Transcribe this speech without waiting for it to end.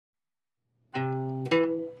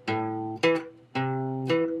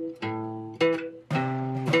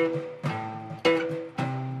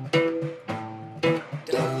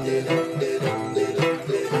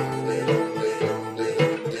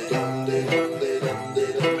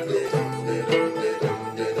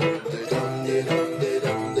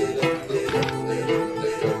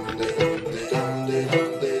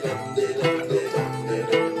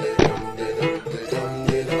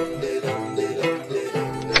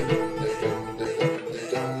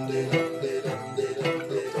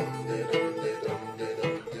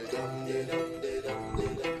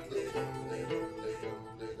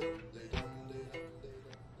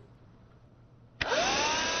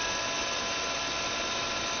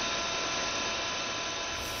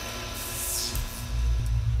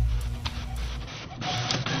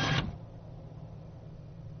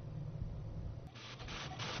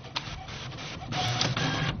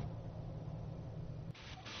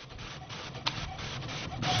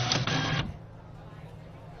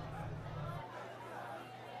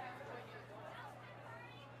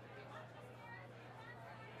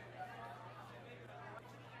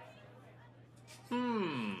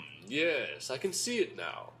Yes, I can see it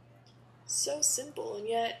now. So simple and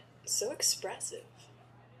yet so expressive.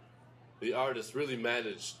 The artist really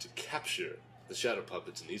managed to capture the shadow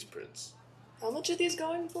puppets in these prints. How much are these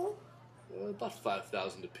going for? About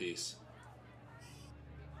 5,000 apiece.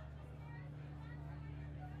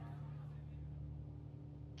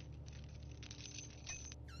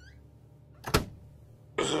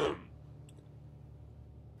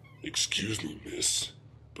 Excuse me, miss,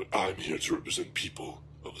 but I'm here to represent people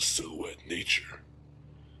of a silhouette nature.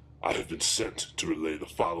 I have been sent to relay the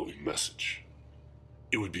following message.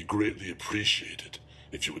 It would be greatly appreciated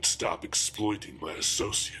if you would stop exploiting my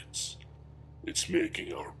associates. It's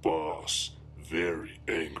making our boss very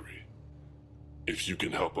angry. If you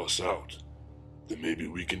can help us out, then maybe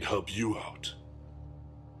we can help you out.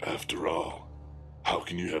 After all, how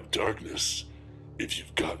can you have darkness if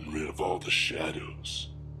you've gotten rid of all the shadows?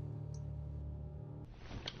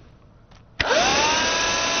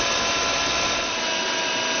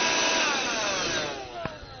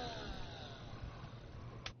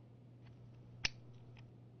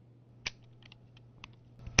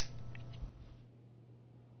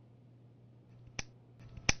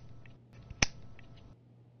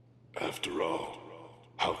 After all,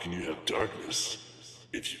 how can you have darkness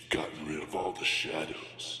if you've gotten rid of all the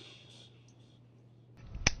shadows?